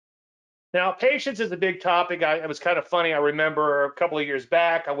Now, patience is a big topic. It was kind of funny. I remember a couple of years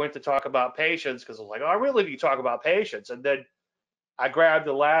back, I went to talk about patience because I was like, oh, I really need to talk about patience. And then I grabbed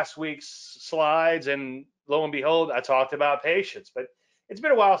the last week's slides, and lo and behold, I talked about patience. But it's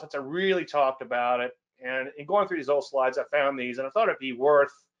been a while since I really talked about it. And in going through these old slides, I found these, and I thought it'd be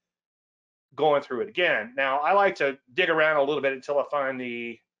worth going through it again. Now, I like to dig around a little bit until I find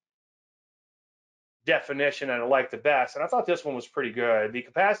the definition that I like the best. And I thought this one was pretty good. The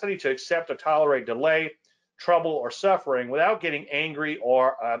capacity to accept or tolerate delay, trouble, or suffering without getting angry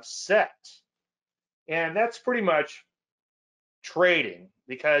or upset. And that's pretty much trading,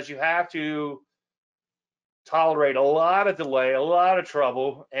 because you have to tolerate a lot of delay, a lot of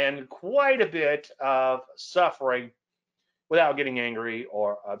trouble, and quite a bit of suffering without getting angry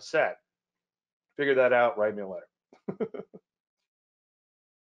or upset. Figure that out, write me a letter.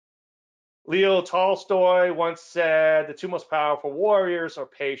 Leo Tolstoy once said, the two most powerful warriors are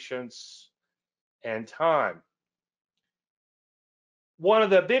patience and time. One of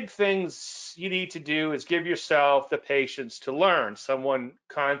the big things you need to do is give yourself the patience to learn. Someone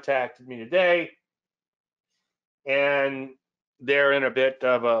contacted me today, and they're in a bit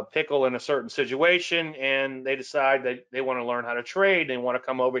of a pickle in a certain situation, and they decide that they want to learn how to trade. They want to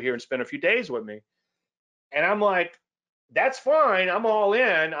come over here and spend a few days with me. And I'm like, that's fine. I'm all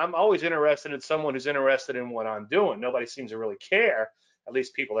in. I'm always interested in someone who's interested in what I'm doing. Nobody seems to really care, at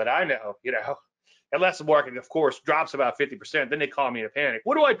least people that I know, unless the market, of course, drops about 50%, then they call me in a panic.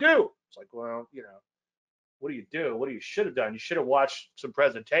 What do I do? It's like, well, what do you do? What do you should have done? You should have watched some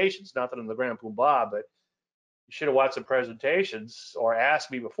presentations, not that I'm the Grand Poobah, but you should have watched some presentations or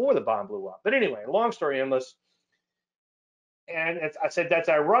asked me before the bomb blew up. But anyway, long story endless. And I said, that's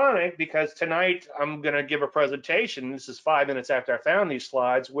ironic because tonight I'm going to give a presentation. This is 5 minutes after I found these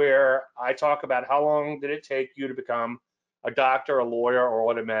slides, where I talk about how long did it take you to become a doctor, a lawyer, or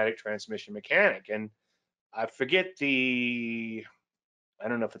automatic transmission mechanic. And I forget I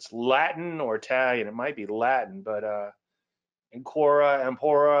don't know if it's Latin or Italian. It might be Latin, but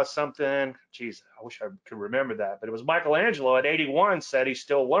Empora, something. Geez, I wish I could remember that. But it was Michelangelo at 81 said he's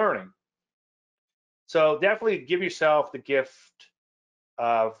still learning. So definitely give yourself the gift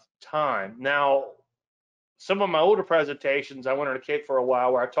of time. Now, some of my older presentations, I went on a kick for a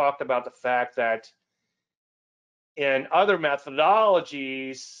while where I talked about the fact that in other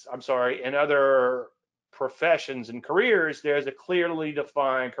methodologies, in other professions and careers, there's a clearly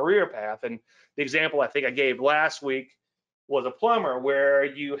defined career path. And the example I think I gave last week was a plumber, where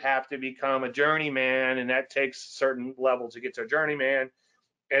you have to become a journeyman, and that takes certain levels to get to a journeyman.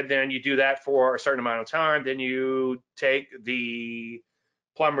 And then you do that for a certain amount of time. Then you take the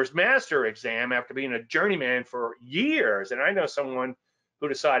plumber's master exam after being a journeyman for years. And I know someone who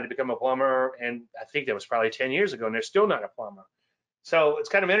decided to become a plumber, and I think that was probably 10 years ago, and they're still not a plumber. So it's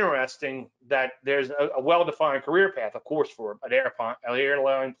kind of interesting that there's a well-defined career path, of course, for an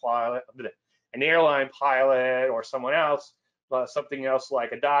airline pilot or someone else, something else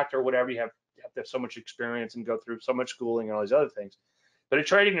like a doctor, whatever. You have to have so much experience and go through so much schooling and all these other things. But in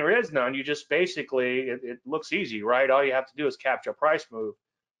trading, there is none. You just basically, it looks easy, right? All you have to do is capture a price move.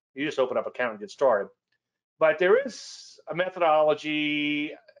 You just open up an account and get started. But there is a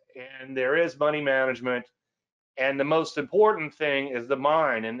methodology, and there is money management. And the most important thing is the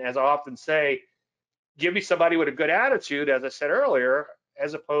mind. And as I often say, give me somebody with a good attitude, as I said earlier,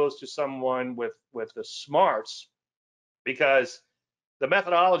 as opposed to someone with the smarts, because the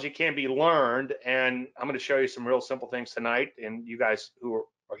methodology can be learned. And I'm going to show you some real simple things tonight. And you guys who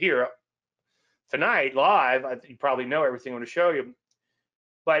are here tonight live, you probably know everything I'm going to show you.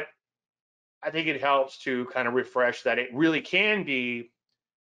 But I think it helps to kind of refresh that it really can be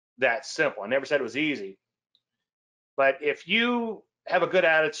that simple. I never said it was easy. But if you have a good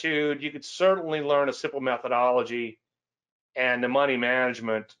attitude, you could certainly learn a simple methodology, and the money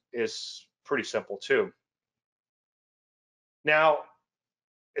management is pretty simple too. Now,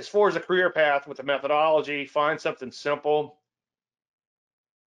 as far as a career path with the methodology, find something simple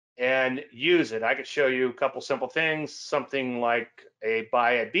and use it. I could show you a couple simple things. Something like a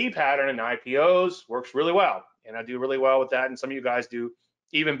buy at B pattern in IPOs works really well, and I do really well with that, and some of you guys do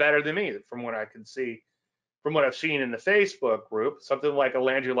even better than me from what I can see, from what I've seen in the Facebook group. Something like a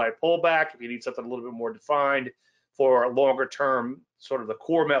Landry light pullback, if you need something a little bit more defined for a longer term, sort of the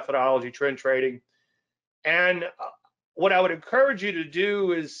core methodology, trend trading. And what I would encourage you to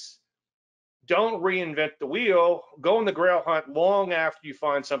do is don't reinvent the wheel. Go on the grail hunt long after you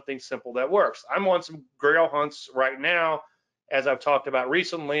find something simple that works. I'm on some grail hunts right now, as I've talked about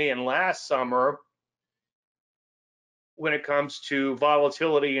recently and last summer, when it comes to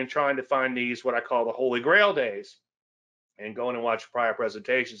volatility and trying to find these, what I call the holy grail days. and go in and watch prior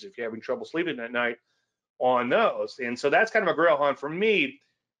presentations if you're having trouble sleeping at night on those. And so that's kind of a grail hunt for me.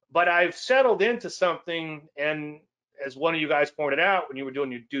 But I've settled into something, and as one of you guys pointed out when you were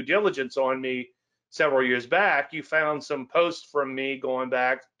doing your due diligence on me several years back, you found some posts from me going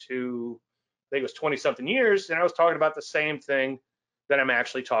back to, I think it was 20 something years, and I was talking about the same thing that I'm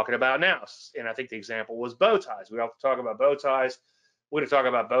actually talking about now. And I think the example was bow ties. We have to talk about bow ties. We're going to talk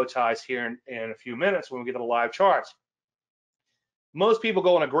about bow ties here in a few minutes when we get to the live charts. Most people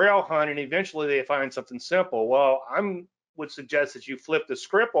go on a grail hunt and eventually they find something simple. Well, I would suggest that you flip the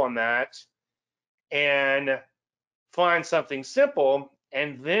script on that and find something simple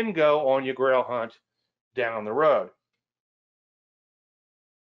and then go on your grail hunt down the road.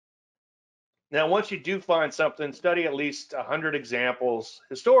 Now, once you do find something, study at least 100 examples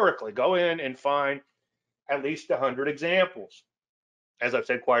historically. Go in and find at least 100 examples. As I've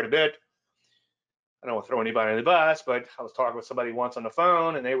said quite a bit, I don't want to throw anybody in the bus, but I was talking with somebody once on the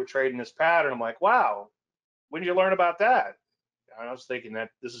phone and they were trading this pattern. I'm like, wow, when did you learn about that? And I was thinking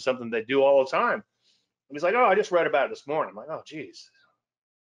that this is something they do all the time. And he's like, oh, I just read about it this morning. I'm like, oh, geez.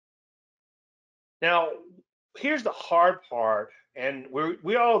 Now, here's the hard part, and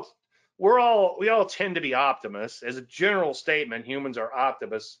we all tend to be optimists. As a general statement, humans are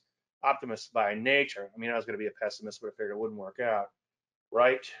optimists by nature. I mean, I was going to be a pessimist, but I figured it wouldn't work out,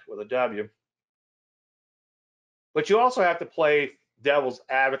 right, with a W. But you also have to play devil's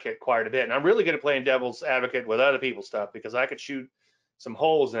advocate quite a bit. And I'm really good at playing devil's advocate with other people's stuff because I could shoot some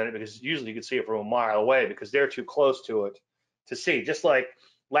holes in it, because usually you can see it from a mile away because they're too close to it to see. Just like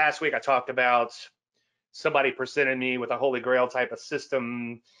last week I talked about somebody presented me with a holy grail type of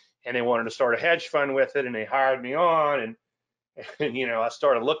system and they wanted to start a hedge fund with it and they hired me on, and you know, I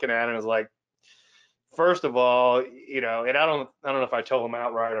started looking at it and it was like, first of all, you know, and I don't know if I told them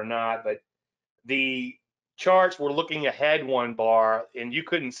outright or not, but the charts were looking ahead one bar and you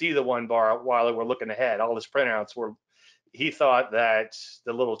couldn't see the one bar while they were looking ahead. All his printouts were, he thought that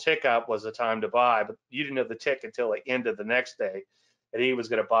the little tick up was the time to buy, but you didn't know the tick until the end of the next day and he was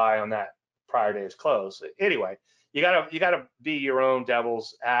going to buy on that prior day's close. Anyway, you gotta be your own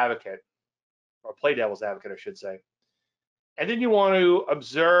devil's advocate, or play devil's advocate, I should say. And then you want to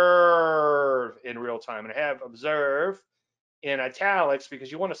observe in real time, and have observe in italics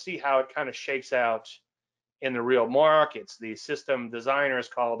because you want to see how it kind of shakes out in the real markets. The system designers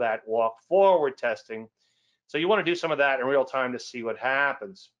call that walk forward testing. So you want to do some of that in real time to see what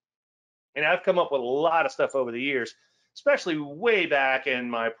happens. And I've come up with a lot of stuff over the years, especially way back in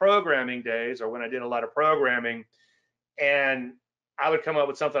my programming days, or when I did a lot of programming, and I would come up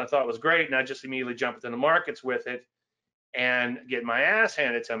with something I thought was great and I'd just immediately jump into the markets with it and get my ass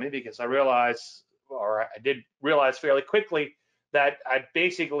handed to me, because I realized, or I did realize fairly quickly, that I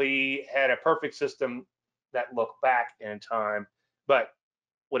basically had a perfect system that looked back in time. But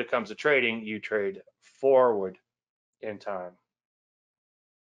when it comes to trading, you trade forward in time.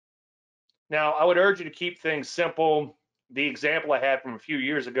 Now, I would urge you to keep things simple. The example I had from a few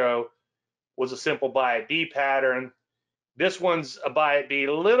years ago was a simple buy at B pattern. This one's a buy at B,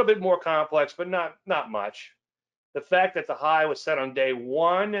 a little bit more complex, but not much. The fact that the high was set on day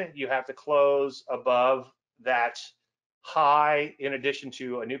one, you have to close above that high in addition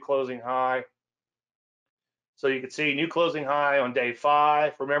to a new closing high. So you can see new closing high on day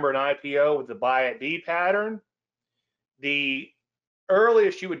 5. Remember, an IPO with the buy at B pattern, the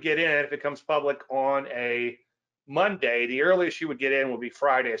earliest you would get in if it comes public on a Monday, the earliest you would get in will be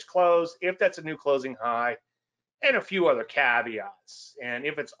Friday's close, if that's a new closing high, and a few other caveats. And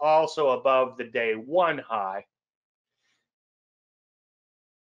if it's also above the day 1 high.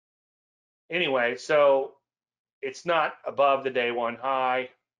 Anyway, so it's not above the day 1 high.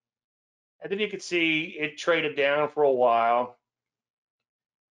 And then you can see it traded down for a while.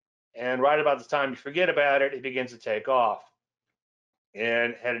 And right about the time you forget about it, it begins to take off.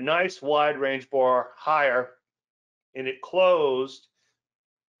 And had a nice wide range bar higher, and it closed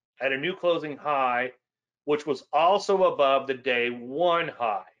at a new closing high, which was also above the day 1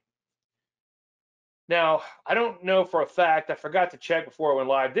 high. Now, I don't know for a fact, I forgot to check before I went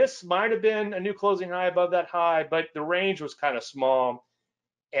live. This might have been a new closing high above that high, but the range was kind of small.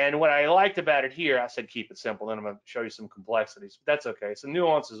 And what I liked about it here, I said keep it simple, then I'm going to show you some complexities, but that's okay. Some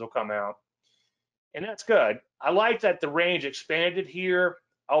nuances will come out, and that's good. I like that the range expanded here,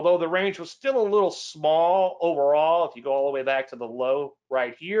 although the range was still a little small overall. If you go all the way back to the low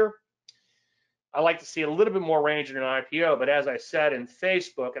right here, I like to see a little bit more range in an IPO. But as I said in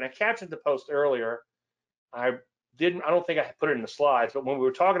Facebook, and I captioned the post earlier, I don't think I put it in the slides, but when we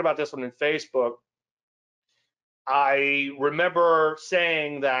were talking about this one in Facebook, I remember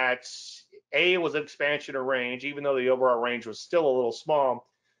saying that A, it was an expansion of range, even though the overall range was still a little small.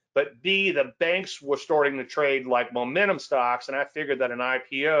 But B, the banks were starting to trade like momentum stocks, and I figured that an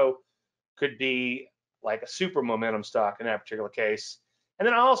IPO could be like a super momentum stock in that particular case. And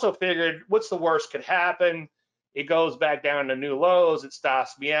then I also figured, what's the worst could happen? It goes back down to new lows, it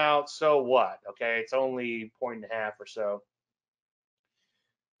stops me out, so what? Okay, it's only 1.5 or so.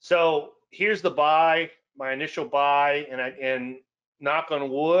 So here's the buy, my initial buy, and knock on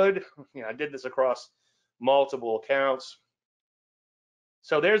wood, I did this across multiple accounts.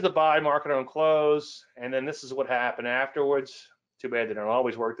 So there's the buy, market on close, and then this is what happened afterwards. Too bad they don't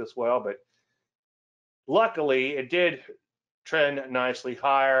always work this well, but luckily it did trend nicely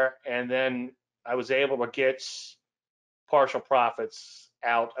higher, and then I was able to get partial profits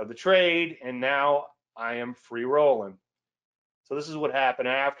out of the trade, and now I am free rolling. So this is what happened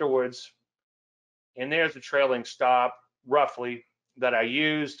afterwards, and there's the trailing stop roughly that I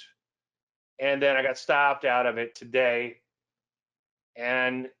used, and then I got stopped out of it today,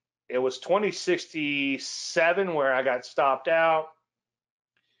 and it was 2067 where I got stopped out.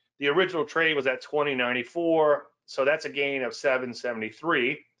 The original trade was at 2094, so that's a gain of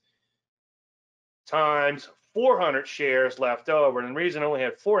 773 times 400 shares left over. And the reason I only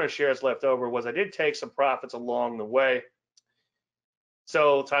had 400 shares left over was I did take some profits along the way.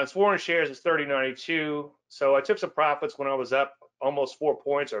 So times 400 shares is 3092. So I took some profits when I was up almost 4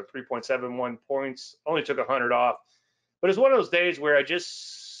 points or 3.71 points. Only took 100 off. But it's one of those days where I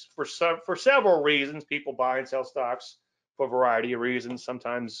just, for several reasons, people buy and sell stocks for a variety of reasons.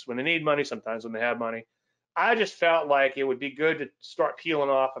 Sometimes when they need money, sometimes when they have money. I just felt like it would be good to start peeling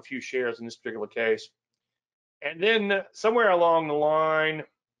off a few shares in this particular case. And then somewhere along the line,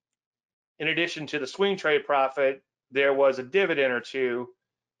 in addition to the swing trade profit, there was a dividend or two,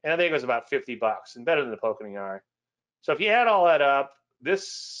 and I think it was about 50 bucks, and better than the poke in the eye. So if you add all that up,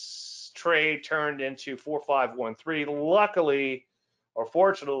 this trade turned into 4513. Luckily, or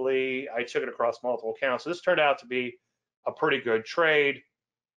fortunately, I took it across multiple accounts. So this turned out to be a pretty good trade.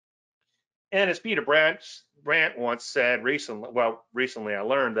 And as Peter Brandt once said recently I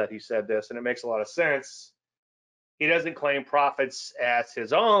learned that he said this, and it makes a lot of sense. He doesn't claim profits as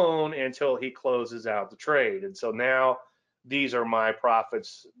his own until he closes out the trade. And so now these are my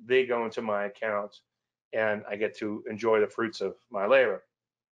profits. They go into my account, and I get to enjoy the fruits of my labor.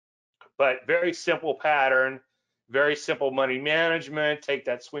 But very simple pattern, very simple money management. Take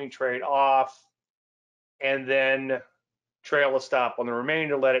that swing trade off, and then trail a stop on the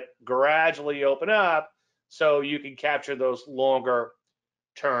remainder, let it gradually open up so you can capture those longer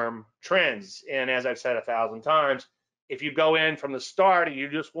term trends. And as I've said 1,000 times, if you go in from the start and you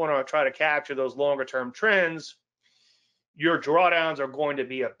just want to try to capture those longer term trends, your drawdowns are going to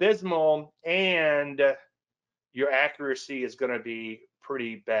be abysmal, and your accuracy is going to be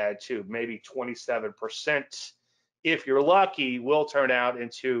pretty bad too. Maybe 27%, if you're lucky, will turn out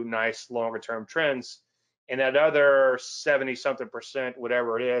into nice longer term trends. And that other 70 something percent,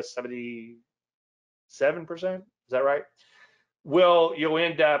 whatever it is, 77%, is that right? You'll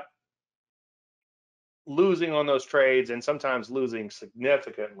end up losing on those trades, and sometimes losing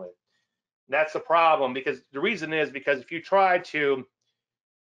significantly. And that's the problem, because the reason is because if you tried to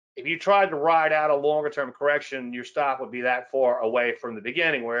ride out a longer term correction, your stop would be that far away from the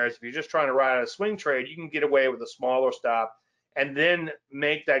beginning. Whereas if you're just trying to ride out a swing trade, you can get away with a smaller stop and then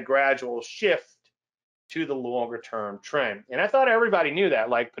make that gradual shift to the longer term trend. And I thought everybody knew that,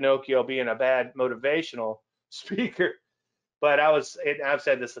 like Pinocchio being a bad motivational speaker. But I've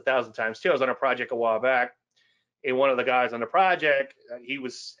said this 1,000 times too. I was on a project a while back, and one of the guys on the project,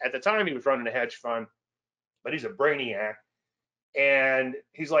 at the time he was running a hedge fund, but he's a brainiac. And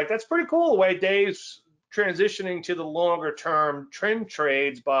he's like, that's pretty cool the way Dave's transitioning to the longer term trend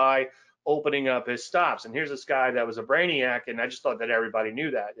trades by opening up his stops. And here's this guy that was a brainiac, and I just thought that everybody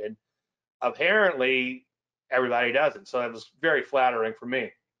knew that. And apparently everybody doesn't. So that was very flattering for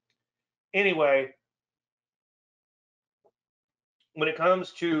me. Anyway, when it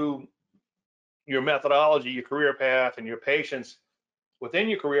comes to your methodology, your career path, and your patience within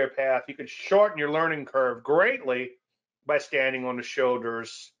your career path, you can shorten your learning curve greatly by standing on the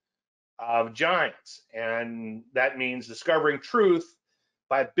shoulders of giants. And that means discovering truth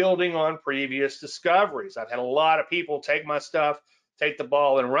by building on previous discoveries. I've had a lot of people take my stuff, take the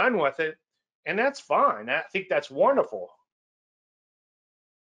ball and run with it, and that's fine. I think that's wonderful.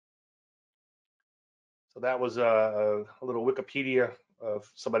 So that was a little Wikipedia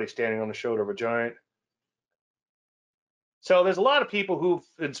of somebody standing on the shoulder of a giant. So there's a lot of people who've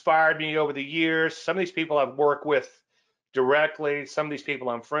inspired me over the years. Some of these people I've worked with directly. Some of these people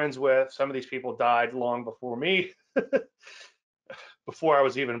I'm friends with. Some of these people died long before me. before I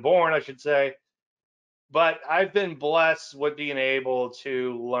was even born, I should say. But I've been blessed with being able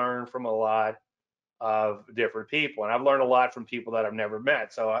to learn from a lot of different people, and I've learned a lot from people that I've never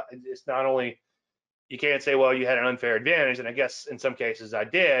met. So it's not only, you can't say, well, you had an unfair advantage, and I guess in some cases I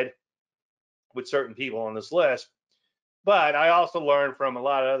did with certain people on this list, but I also learned from a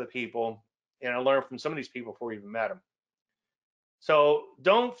lot of other people, and I learned from some of these people before we even met them. So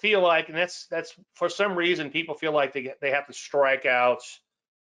don't feel like, and that's for some reason people feel like they have to strike out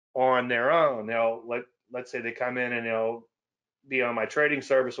on their own. Let's say they come in and they'll be on my trading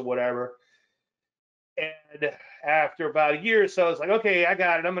service or whatever, and after about a year or so, it's like, okay, I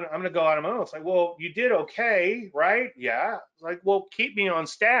got it. I'm gonna go out on my own. It's like, well, you did okay, right? Yeah. It's like, well, keep me on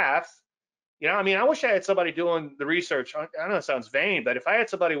staff. I mean, I wish I had somebody doing the research. I know it sounds vain, but if I had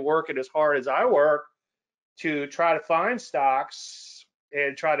somebody working as hard as I work to try to find stocks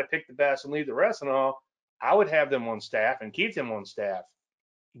and try to pick the best and leave the rest and all, I would have them on staff and keep them on staff.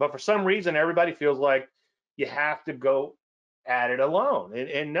 But for some reason, everybody feels like you have to go at it alone.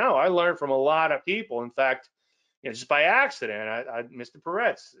 And no, I learned from a lot of people. In fact, just by accident, Mr.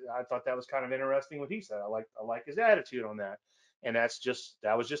 Peretz, I thought that was kind of interesting what he said. I like his attitude on that. And that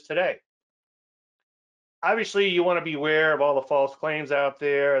was just today. Obviously, you want to be aware of all the false claims out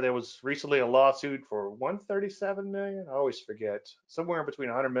there. There was recently a lawsuit for 137 million. I always forget, somewhere between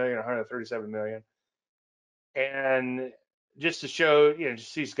 100 million and 137 million. And just to show,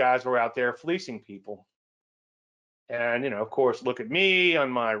 just these guys were out there fleecing people. And, of course, look at me on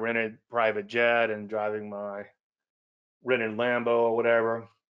my rented private jet and driving my rented Lambo or whatever.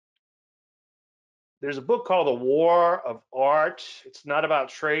 There's a book called The War of Art. It's not about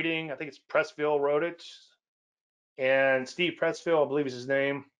trading. I think it's Pressfield wrote it. And Steve Pressfield, I believe is his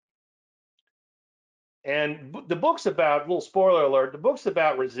name. And the book's about, little spoiler alert, the book's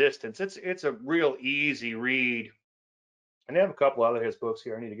about resistance. It's a real easy read. And I have a couple other his books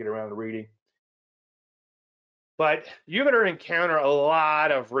here I need to get around to reading. But you're going to encounter a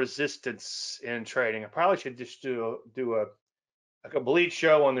lot of resistance in trading. I probably should just do a complete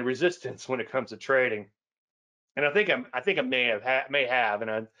show on the resistance when it comes to trading. And I think I may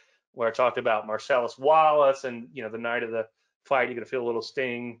have, where I talked about Marcellus Wallace and the night of the fight, you're going to feel a little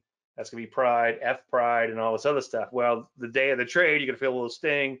sting. That's going to be pride, F pride, and all this other stuff. Well, the day of the trade, you're going to feel a little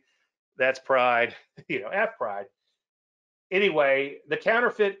sting. That's pride, F pride. Anyway, the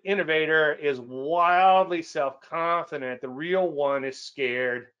counterfeit innovator is wildly self-confident. The real one is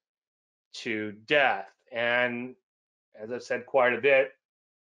scared to death. And as I've said quite a bit,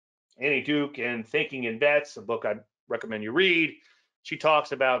 Annie Duke in Thinking in Bets, a book I'd recommend you read, she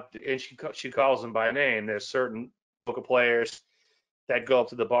talks about, and she calls them by name. There's certain poker players that go up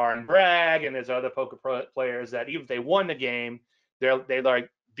to the bar and brag, and there's other poker players that even if they won the game, they like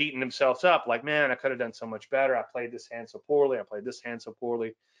beating themselves up, like, man, I could have done so much better. I played this hand so poorly. I played this hand so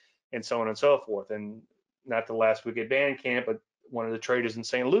poorly, and so on and so forth. And not the last week at band camp, but one of the traders in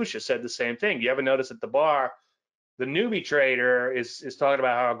St. Lucia said the same thing. You ever notice at the bar, the newbie trader is talking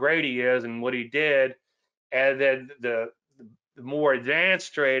about how great he is and what he did, and then the more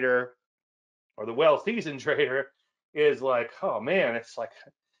advanced trader or the well-seasoned trader is like, oh man, it's like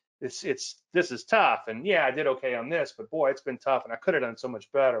this is tough, and yeah, I did okay on this, but boy, it's been tough, and I could have done so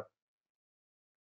much better.